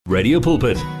Radio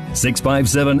Pulpit,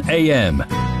 657 AM.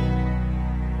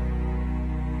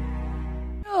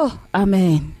 Oh,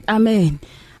 amen. Amen.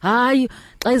 Hayi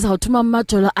xa izawuthuma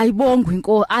majola ayibongwe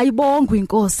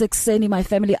inkosi ekuseni my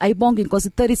family ayibongwe inkosi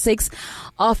 36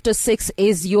 after 6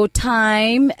 is your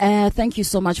time. Thank you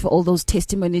so much for all those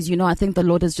testimonies. You know, I think the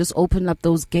Lord has just opened up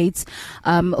those gates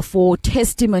for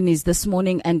testimonies this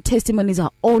morning, and testimonies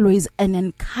are always an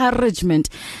encouragement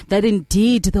that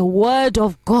indeed the word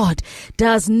of God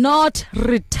does not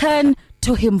return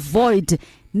to him void.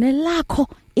 Nelakho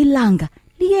ilanga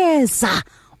liyeza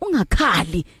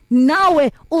ungakhali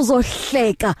nawe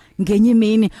uzohleka ngenye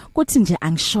imini kuthi nje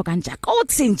angisho kanje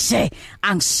kuthi nje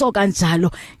angisho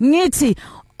kanjalo ngithi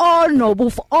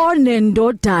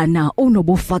onendodana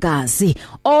unobufakazi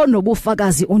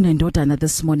unendodana.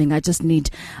 This morning I just need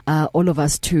all of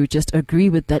us to just agree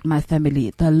with that, my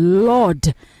family. The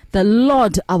Lord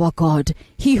our God,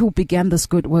 he who began this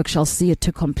good work shall see it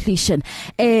to completion.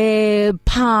 Thank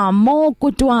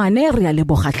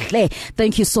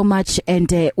you so much. And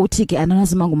utike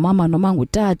ananazima ngumama noma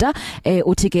ngutata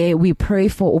utike we pray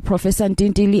for Professor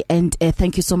Ndindili, and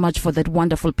thank you so much for that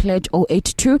wonderful pledge.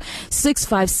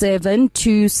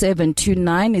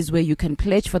 082-657-2729 is where you can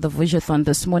pledge for the Visionathon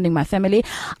this morning, my family.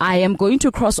 I am going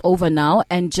to cross over now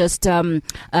and just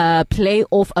play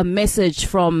off a message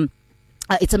from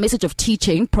it's a message of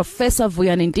teaching. Professor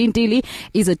Vuyani Ndindili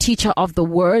is a teacher of the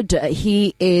word.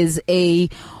 He is a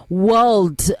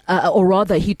or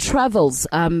rather he travels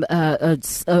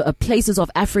places of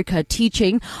Africa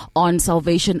teaching on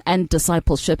salvation and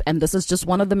discipleship, and this is just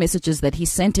one of the messages that he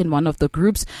sent in one of the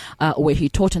groups where he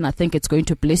taught, and I think it's going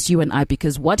to bless you and I,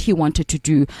 because what he wanted to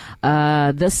do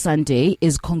this Sunday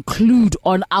is conclude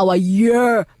on our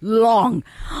year-long,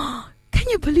 can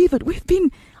you believe it, we've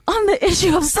been on the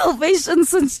issue of salvation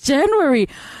since January.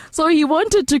 So he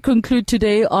wanted to conclude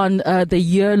today on the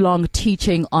year-long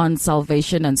teaching on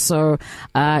salvation. And so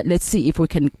let's see if we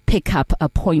can pick up a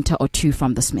pointer or two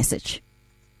from this message.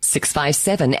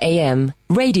 657 AM,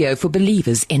 Radio for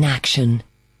Believers in Action.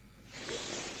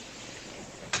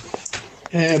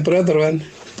 Brethren,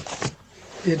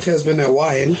 it has been a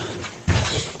while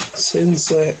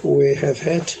since we have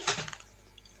had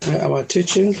our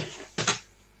teaching.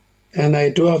 And I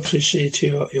do appreciate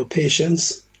your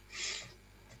patience.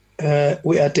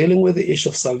 We are dealing with the issue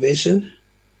of salvation,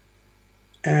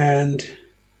 and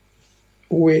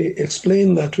we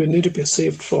explain that we need to be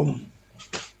saved from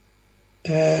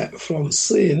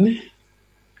sin,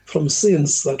 from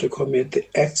sins that we commit, the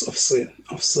acts of sins.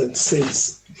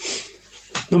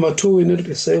 Number two, we need to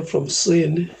be saved from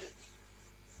sin,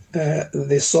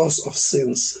 the source of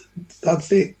sins,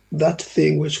 that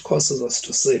thing which causes us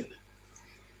to sin,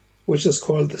 which is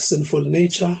called the sinful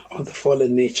nature or the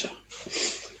fallen nature.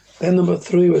 Then number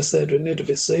three, we said we need to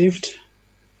be saved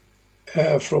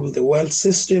from the world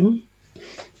system,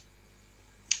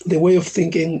 the way of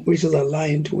thinking which is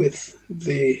aligned with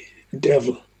the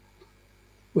devil.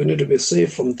 We need to be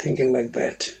saved from thinking like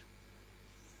that.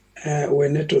 We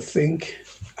need to think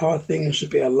our thinking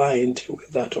should be aligned with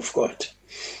that of God.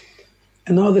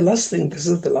 And now the last thing, this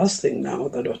is the last thing now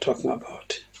that we're talking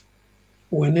about.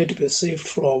 We need to be saved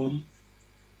from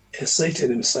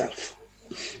Satan himself.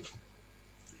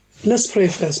 Let's pray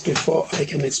first before I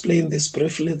can explain this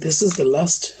briefly. This is the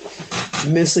last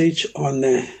message on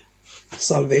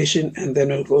salvation, and then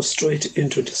we'll go straight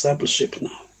into discipleship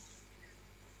now.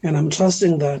 And I'm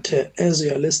trusting that as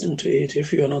you are listening to it,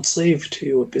 if you are not saved,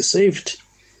 you will be saved.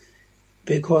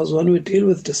 Because when we deal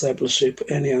with discipleship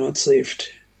and you are not saved,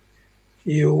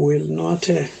 you will not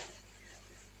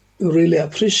really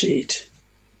appreciate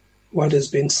what is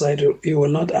being said. You will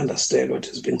not understand what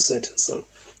is being said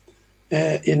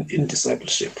in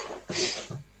discipleship.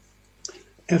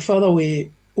 And Father,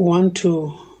 we want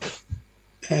to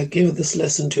give this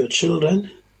lesson to your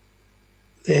children.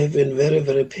 They have been very,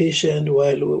 very patient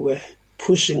while we were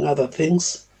pushing other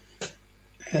things.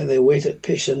 They waited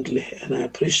patiently, and I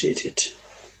appreciate it.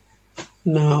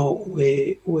 Now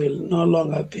we will no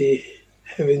longer be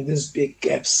having these big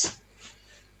gaps.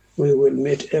 We will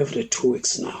meet every 2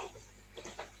 weeks now.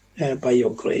 By your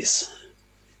grace.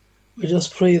 We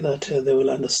just pray that they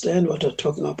will understand what we're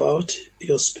talking about.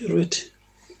 Your Spirit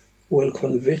will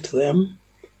convict them,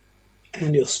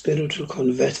 and your Spirit will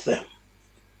convert them.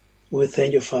 We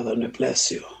thank you, Father, and we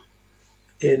bless you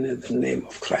in the name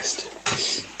of Christ.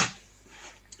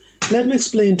 Let me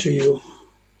explain to you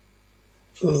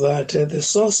that the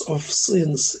source of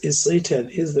sins is Satan.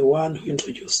 He's the one who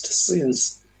introduced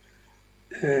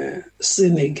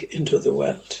sinning into the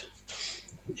world.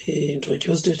 He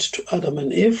introduced it to Adam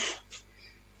and Eve,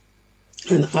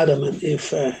 and Adam and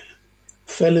Eve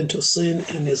fell into sin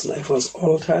and his life was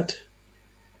altered,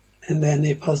 and then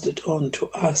he passed it on to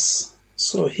us.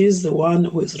 So he's the one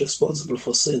who is responsible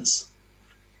for sins.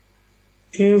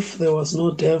 If there was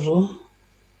no devil,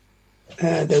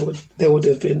 there would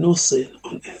have been no sin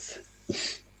on earth.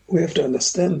 We have to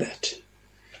understand that.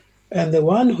 And the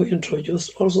one who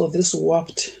introduced also this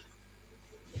warped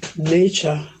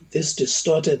nature, this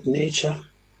distorted nature,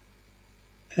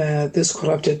 this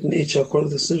corrupted nature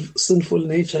called the sinful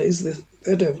nature is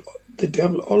the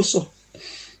devil also.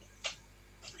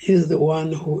 He is the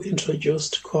one who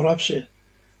introduced corruption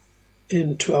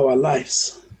into our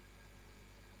lives.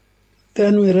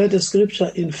 Then we read a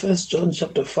scripture in 1 John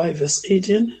chapter 5, verse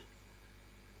 18,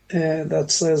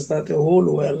 that says that the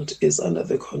whole world is under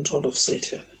the control of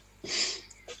Satan.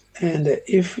 And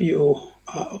if you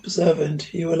are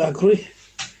observant, you will agree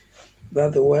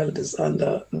that the world is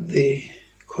under the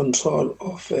control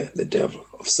of the devil,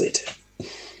 of Satan.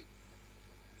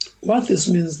 What this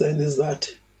means then is that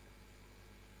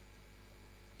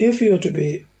if you are to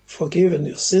be forgiven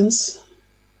your sins,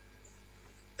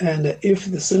 and if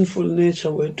the sinful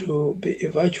nature were to be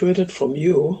evacuated from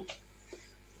you,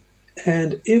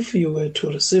 and if you were to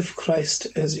receive Christ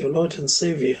as your Lord and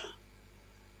Savior,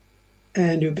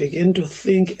 and you begin to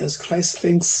think as Christ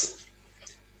thinks,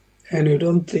 and you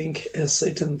don't think as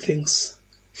Satan thinks,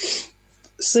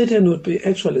 Satan would be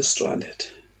actually stranded.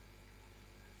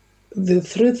 The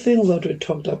three things that we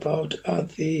talked about are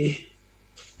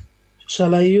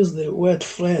shall I use the word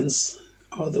friends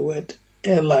or the word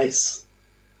allies,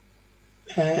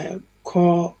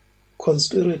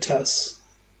 co-conspirators.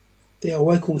 They are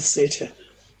working with Satan.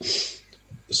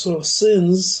 So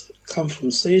sins come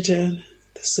from Satan,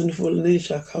 the sinful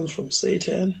nature comes from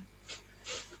Satan,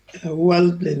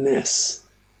 worldliness,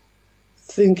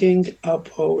 thinking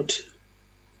about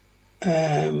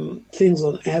things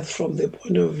on earth from the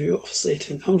point of view of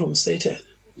Satan, come from Satan.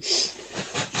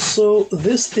 So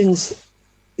these things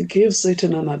give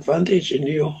Satan an advantage in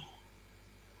you.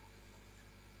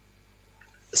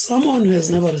 Someone who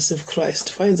has never received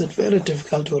Christ finds it very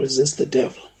difficult to resist the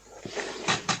devil.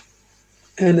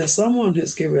 And as someone who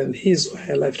has given his or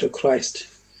her life to Christ,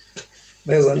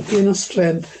 there's an inner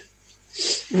strength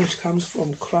which comes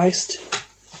from Christ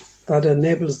that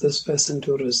enables this person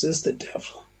to resist the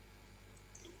devil.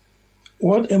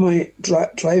 What am I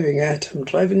driving at? I'm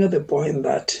driving at the point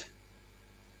that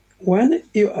when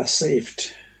you are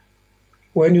saved,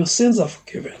 when your sins are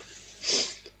forgiven,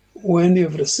 when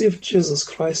you've received Jesus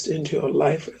Christ into your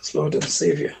life as Lord and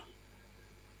Savior,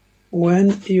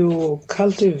 when you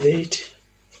cultivate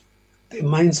the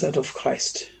mindset of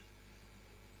Christ,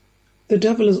 the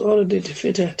devil is already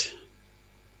defeated,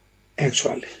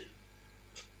 actually.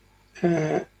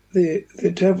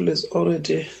 The devil is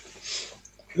already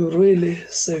really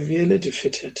severely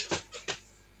defeated.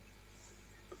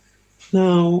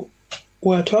 Now,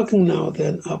 we're talking now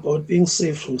then about being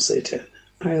saved from Satan.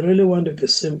 I really want to be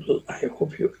simple. I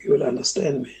hope you will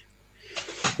understand me.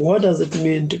 What does it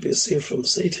mean to be saved from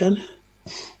Satan?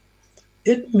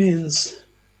 It means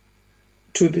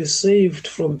to be saved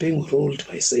from being ruled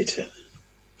by Satan.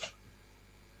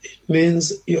 It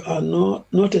means you are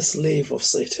not a slave of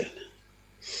Satan.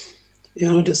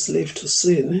 You're not a slave to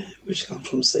sin, which comes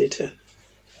from Satan.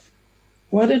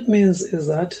 What it means is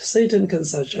that Satan can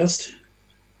suggest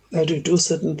that you do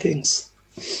certain things,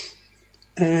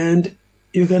 and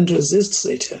you can resist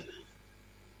Satan.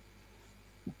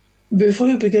 Before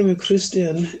you became a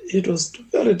Christian, it was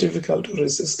very difficult to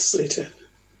resist Satan.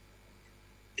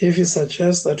 If he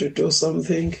suggests that you do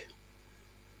something,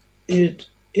 it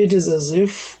is as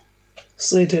if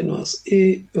Satan was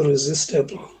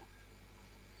irresistible.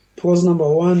 Because number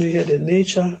one, we had a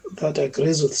nature that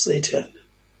agrees with Satan.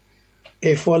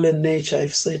 A fallen nature.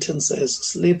 If Satan says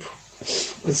sleep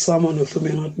with someone with whom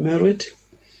you're not married,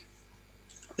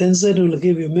 then Satan will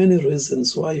give you many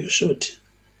reasons why you should.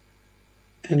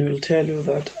 And he will tell you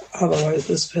that otherwise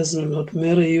this person will not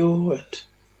marry you,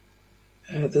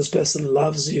 and this person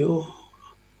loves you.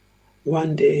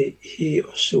 One day he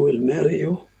or she will marry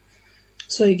you.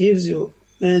 So he gives you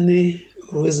many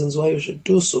reasons why you should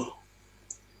do so.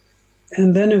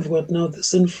 And then you've got now the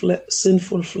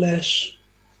sinful flesh,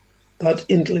 that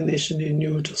inclination in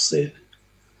you to sin.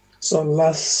 So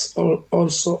lusts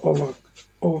also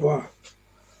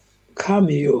overcome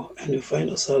you, and you find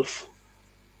yourself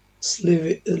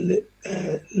living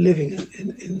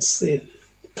in sin,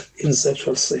 in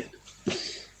sexual sin.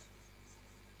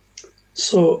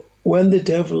 So when the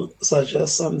devil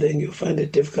suggests something, you find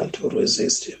it difficult to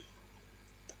resist him.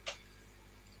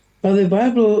 But the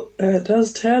Bible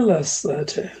does tell us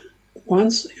that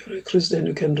once you're a Christian,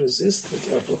 you can resist the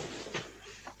devil.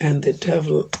 and the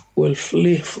devil will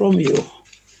flee from you.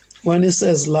 When he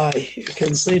says lie, you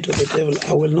can say to the devil,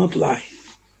 I will not lie.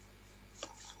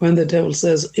 When the devil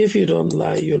says, if you don't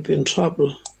lie, you'll be in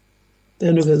trouble,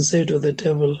 then you can say to the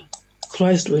devil,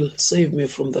 Christ will save me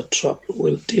from that trouble,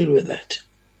 will deal with that.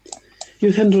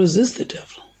 You can resist the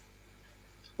devil.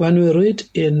 When we read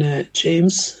in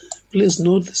James, please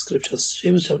note the scriptures,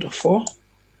 James chapter 4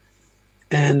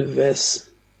 and verse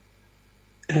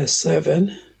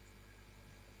 7,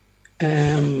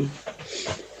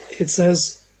 it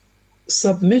says,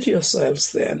 submit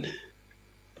yourselves then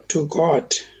to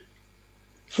God,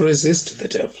 resist the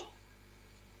devil.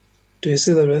 Do you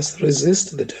see the verse?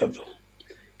 Resist the devil,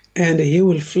 and he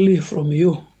will flee from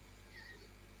you.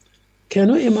 Can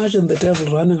you imagine the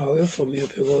devil running away from you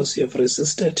because you have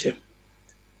resisted him?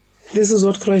 This is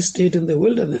what Christ did in the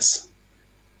wilderness.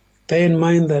 Bear in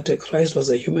mind that Christ was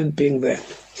a human being then.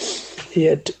 He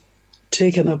had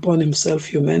taken upon himself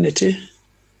humanity,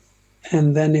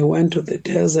 and then he went to the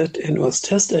desert and was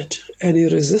tested, and he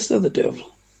resisted the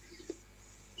devil.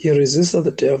 He resisted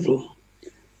the devil.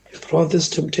 He brought this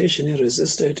temptation, he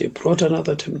resisted. He brought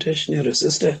another temptation, he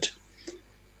resisted.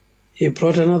 He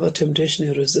brought another temptation,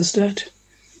 he resisted,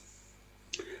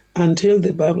 until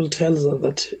the Bible tells us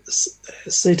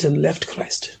that Satan left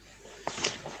Christ.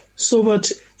 So,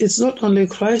 but it's not only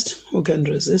Christ who can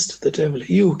resist the devil,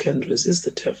 you can resist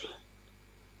the devil.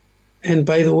 And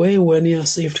by the way, when you are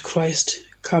saved, Christ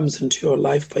comes into your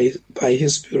life by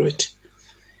his Spirit,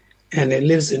 and he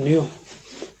lives in you.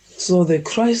 So the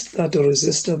Christ that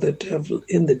resisted the devil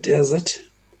in the desert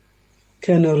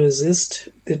can resist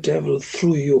the devil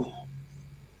through you.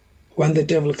 When the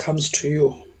devil comes to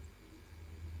you,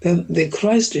 then the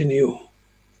Christ in you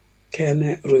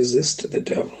can resist the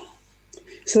devil.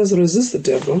 He says, resist the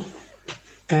devil,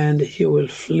 and he will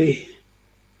flee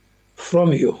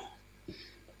from you.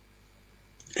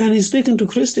 And he's speaking to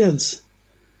Christians.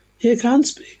 He can't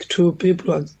speak to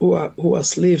people who are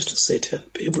slaves to Satan,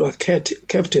 people who are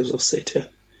captives of Satan.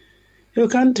 You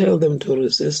can't tell them to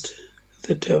resist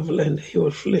the devil and he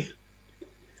will flee.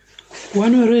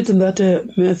 When we read in that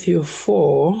Matthew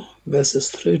 4, verses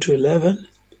 3 to 11,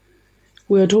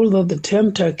 we are told that the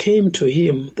tempter came to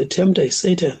him, the tempter is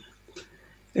Satan,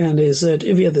 and he said,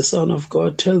 if you are the Son of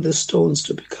God, tell the stones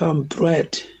to become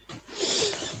bread.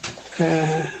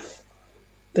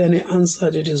 Then he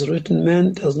answered, it is written,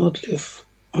 man does not live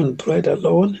on bread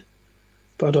alone,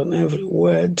 but on every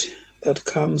word that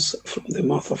comes from the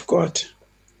mouth of God.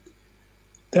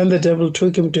 Then the devil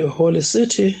took him to a holy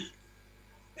city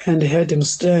and had him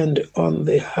stand on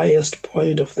the highest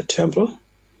point of the temple.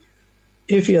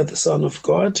 If you are the Son of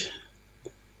God,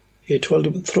 he told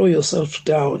him, throw yourself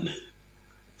down,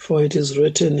 for it is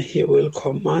written, he will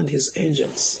command his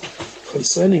angels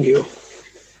concerning you,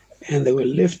 and they will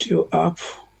lift you up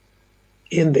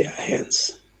in their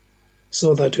hands,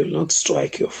 so that you will not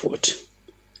strike your foot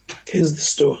against the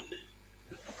stone.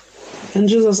 And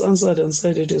Jesus answered and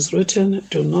said, it is written,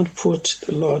 do not put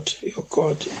the Lord your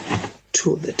God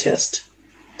to the test.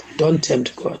 Don't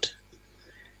tempt God.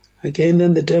 Again,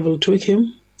 then the devil took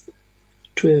him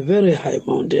to a very high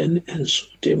mountain and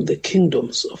showed him the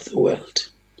kingdoms of the world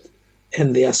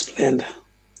and their splendor.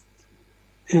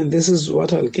 And this is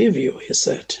what I'll give you, he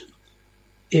said,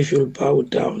 if you'll bow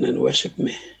down and worship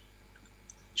me.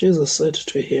 Jesus said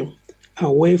to him,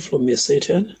 away from me,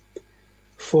 Satan,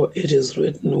 for it is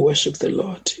written, worship the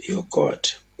Lord your God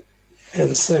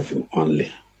and serve him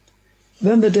only.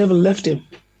 Then the devil left him.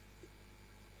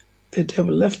 The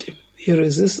devil left him. He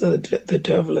resisted the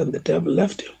devil, and the devil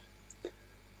left him.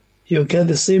 You get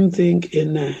the same thing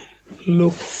in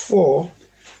Luke 4,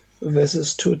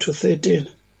 verses 2 to 13.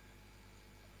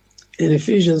 In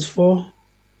Ephesians 4,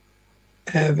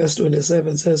 verse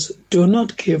 27 says, do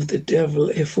not give the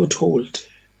devil a foothold.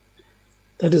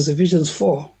 That is Ephesians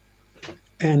 4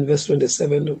 and verse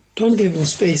 27. Don't give him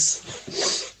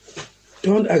space.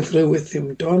 Don't agree with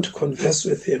him. Don't converse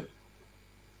with him.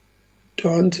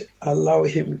 Don't allow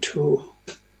him to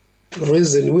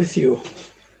reason with you.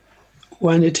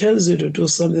 When he tells you to do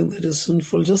something that is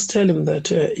sinful, just tell him that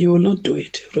you will not do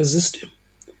it. Resist him.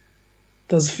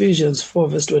 That's Ephesians 4,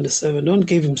 verse 27. Don't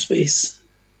give him space.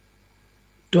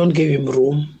 Don't give him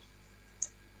room.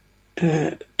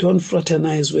 Don't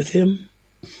fraternize with him.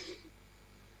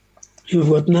 You've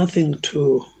got nothing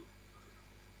to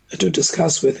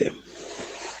discuss with him.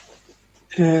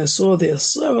 So there are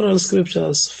several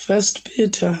scriptures. 1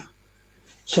 Peter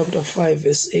chapter 5,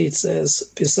 verse 8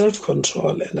 says, be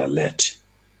self-controlled and alert.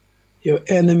 Your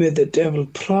enemy, the devil,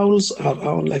 prowls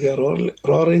around like a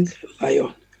roaring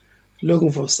lion,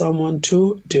 looking for someone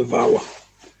to devour.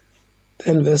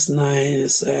 Then verse 9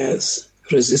 says,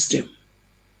 resist him.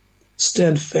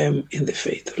 Stand firm in the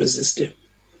faith, resist him.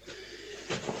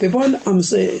 The point I'm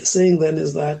saying then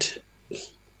is that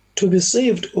to be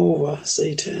saved over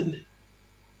Satan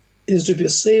is to be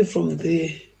saved from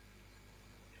the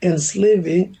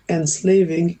enslaving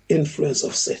influence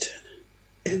of Satan.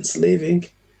 Enslaving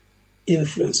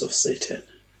influence of Satan.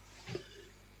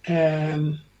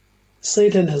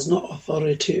 Satan has no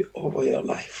authority over your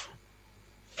life.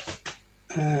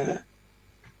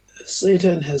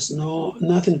 Satan has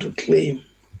nothing to claim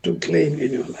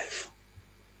in your life.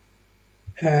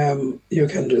 You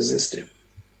can resist him,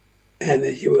 and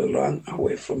he will run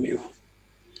away from you.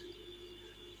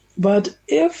 But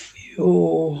if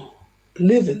you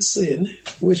live in sin,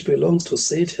 which belongs to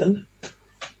Satan,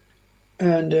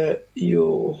 and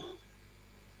you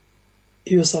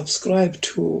subscribe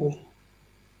to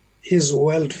his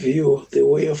worldview, the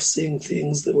way of seeing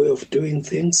things, the way of doing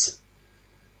things,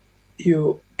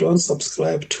 you don't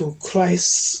subscribe to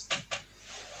Christ's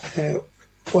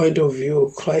point of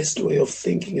view, Christ's way of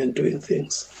thinking and doing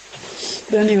things,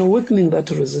 then you're weakening that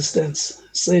resistance.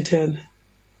 Satan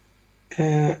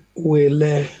will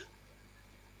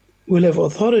have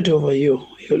authority over you.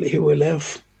 He will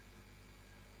have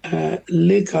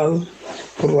legal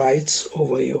rights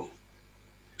over you.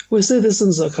 We see this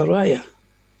in Zechariah.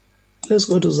 Let's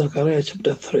go to Zechariah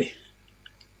chapter 3.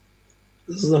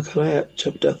 Zechariah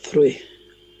chapter 3.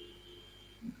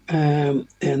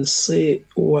 And see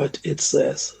what it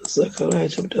says. Zechariah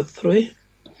chapter 3.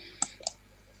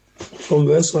 From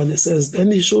verse 1 it says,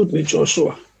 "Then he showed me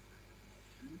Joshua."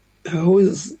 Who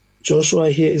is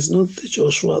Joshua here? Is not the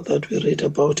Joshua that we read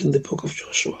about in the book of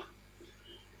Joshua.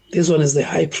 This one is the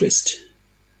high priest.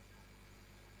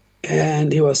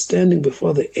 And he was standing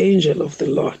before the angel of the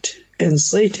Lord, and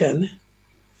Satan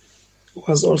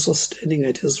was also standing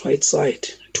at his right side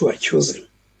to accuse him.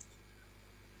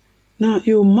 Now,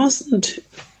 you mustn't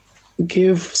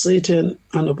give Satan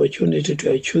an opportunity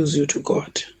to accuse you to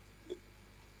God.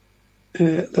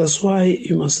 That's why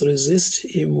you must resist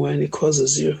him when he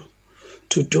causes you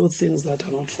to do things that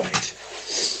are not right.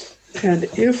 And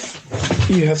if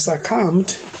you have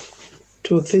succumbed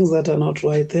to things that are not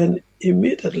right, then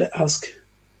immediately ask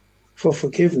for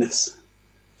forgiveness.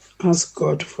 Ask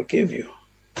God to forgive you,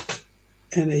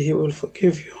 and he will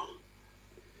forgive you.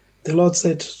 The Lord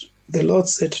said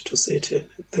to Satan,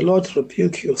 "The Lord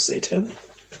rebuke you, Satan.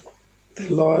 The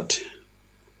Lord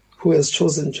who has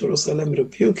chosen Jerusalem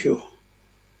rebuke you.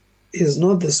 Is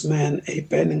not this man a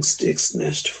burning stick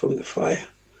snatched from the fire?"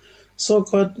 So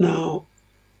God now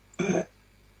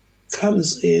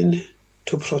comes in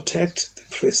to protect the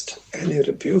priest, and he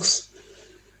rebukes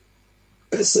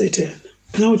Satan.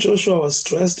 Now Joshua was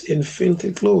dressed in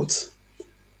filthy clothes,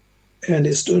 and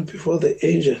he stood before the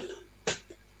angel.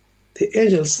 The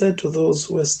angel said to those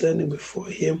who were standing before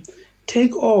him,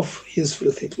 "Take off his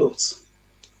filthy clothes."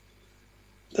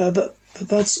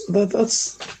 That's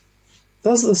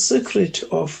the secret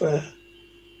of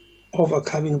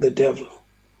overcoming the devil.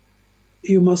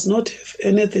 You must not have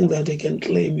anything that he can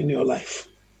claim in your life.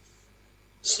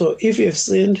 So if you have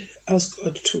sinned, ask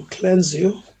God to cleanse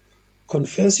you,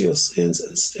 confess your sins,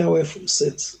 and stay away from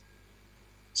sins.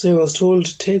 So he was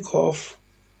told, "Take off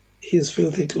his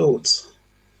filthy clothes."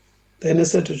 Then he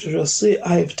said to Joshua, "See,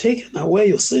 I have taken away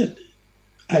your sin.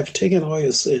 I have taken away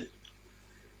your sin.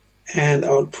 And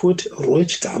I will put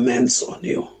rich garments on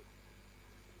you."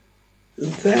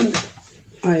 And then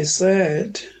I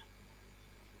said,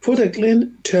 "Put a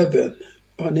clean turban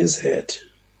on his head."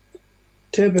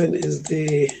 Turban is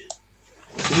the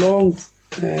long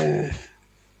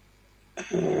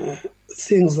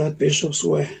things that bishops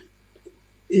wear.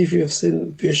 If you have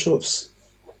seen bishops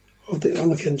of the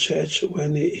Anglican Church,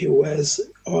 when he wears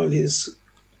all his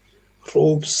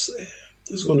robes,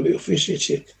 he's going to be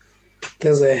officiating.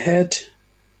 There's a head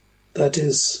that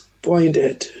is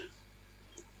pointed,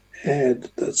 head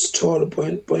that's tall,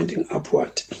 pointing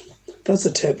upward. That's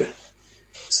a turban.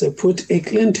 So put a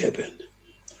clean turban.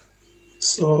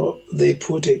 So they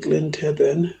put a clean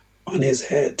turban on his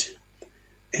head,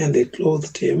 and they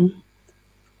clothed him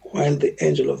while the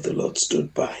angel of the Lord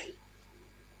stood by.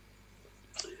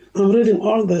 I'm reading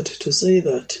all that to say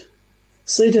that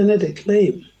Satan had a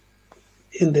claim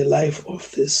in the life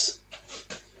of this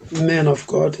man of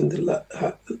God, in the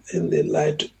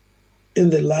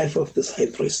life of this high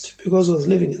priest, because he was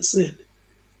living in sin.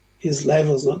 His life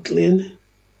was not clean,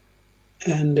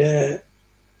 and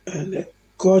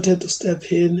God had to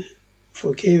step in,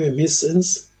 forgave him his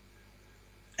sins,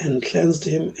 and cleansed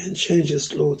him and changed his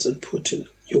clothes and put in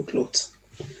new clothes.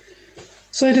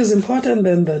 So it is important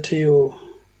then that you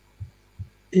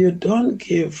don't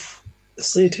give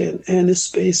Satan any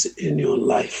space in your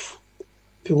life,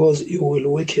 because you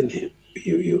will weaken him.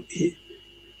 You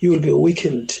will be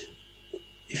weakened.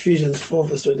 Ephesians 4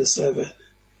 verse 27.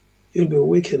 You'll be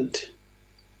weakened.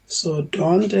 So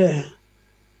don't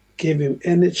give him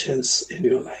any chance in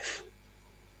your life.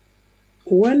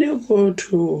 When you go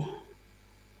to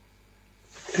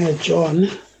John,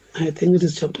 I think it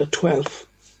is chapter 12,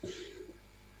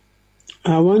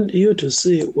 I want you to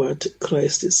see what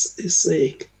Christ is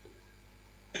saying.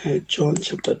 John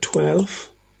chapter 12,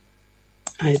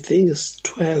 I think it's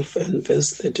 12 and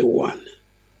verse 31.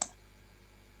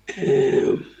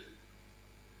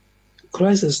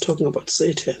 Christ is talking about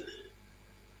Satan.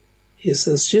 He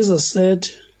says, Jesus said,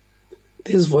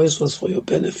 this voice was for your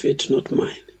benefit, not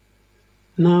mine.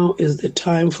 Now is the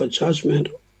time for judgment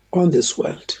on this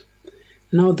world.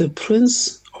 Now the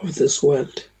prince of this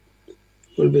world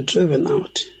will be driven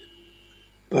out.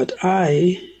 But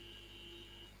I,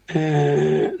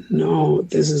 no,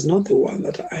 this is not the one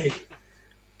that I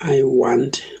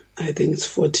want. I think it's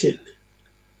 14.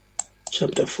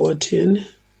 Chapter 14,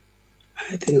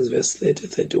 I think it's verse 30,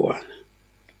 31.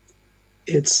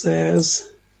 It says,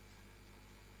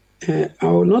 I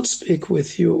will not speak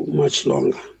with you much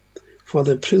longer, for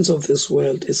the prince of this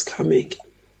world is coming.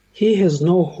 He has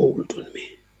no hold on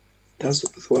me. That's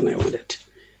the one I wanted.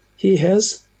 He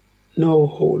has no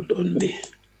hold on me.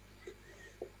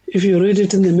 If you read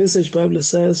it in the Message Bible, it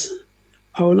says,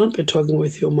 I will not be talking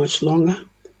with you much longer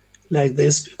like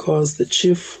this, because the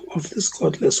chief of this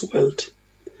godless world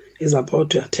is about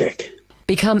to attack.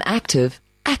 Become active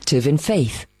in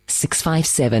faith.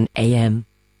 657 AM.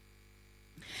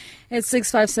 It's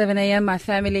 6:57 a.m. My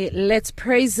family, let's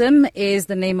praise him is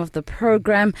the name of the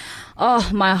program. Oh,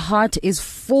 my heart is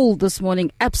full this morning,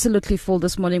 absolutely full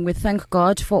this morning. We thank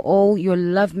God for all your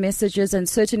love messages, and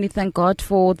certainly thank God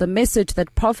for the message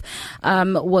that Prof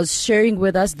was sharing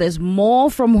with us. There's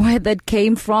more from where that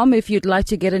came from. If you'd like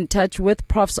to get in touch with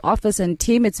Prof's office and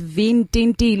team, it's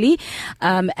vintintili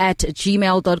at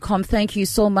gmail.com. Thank you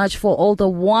so much for all the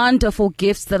wonderful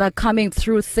gifts that are coming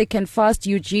through thick and fast.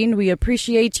 Eugene, we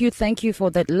appreciate you. Thank you for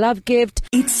that love gift.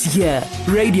 It's here.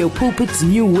 Radio Pulpit's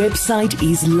new website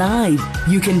is live.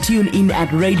 You can tune in at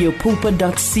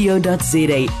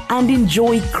radiopulpit.co.za and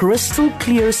enjoy crystal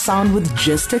clear sound with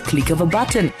just a click of a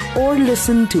button, or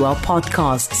listen to our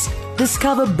podcasts.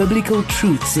 Discover biblical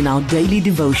truths in our daily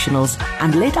devotionals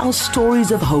and let our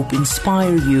stories of hope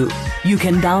inspire you. You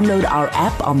can download our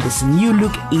app on this new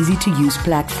look, easy to use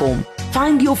platform.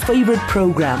 Find your favorite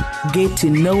program, get to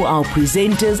know our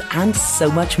presenters, and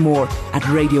so much more at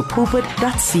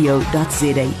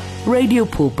radiopulpit.co.za. Radio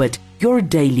Pulpit, your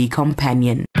daily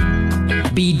companion.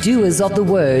 Be doers of the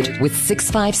word with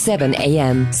 657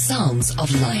 AM. Sounds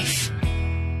of Life.